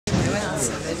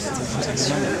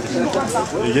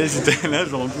Les gars, ils étaient là,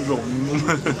 genre un peu genre.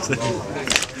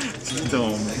 Tu étais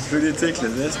en pelleté avec la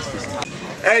veste.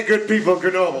 Hey, good people,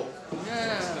 good noble.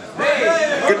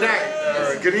 Good night,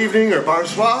 or good evening, or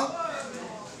bonsoir.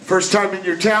 First time in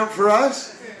your town for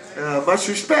us. Much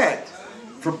respect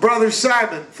for Brother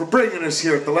Simon for bringing us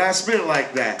here at the last minute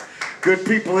like that. Good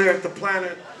people here at the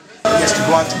Planet. He has to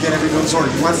go out to get everyone's order.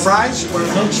 You want fries? You want a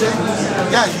milkshake?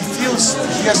 Yeah, he feels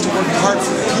he has to work hard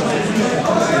for the people.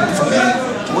 And for me,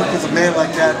 to work with a man like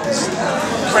that is a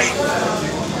great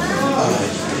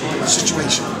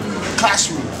situation.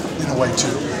 Classroom, in a way,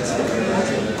 too.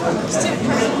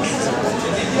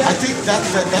 I think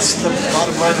that's the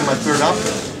bottom line of my third opera.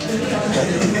 That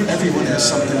everyone has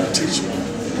something to teach me.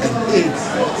 And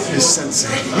he is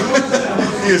sensei.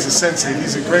 He is a sensei.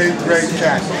 He's a great, great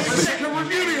cat.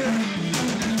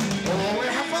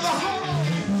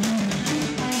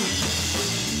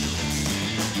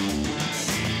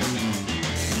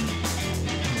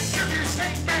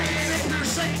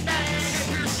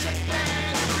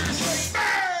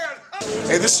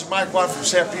 Hey, this is Mike Watt from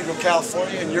San Pedro,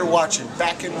 California, and you're watching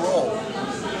Back and Roll.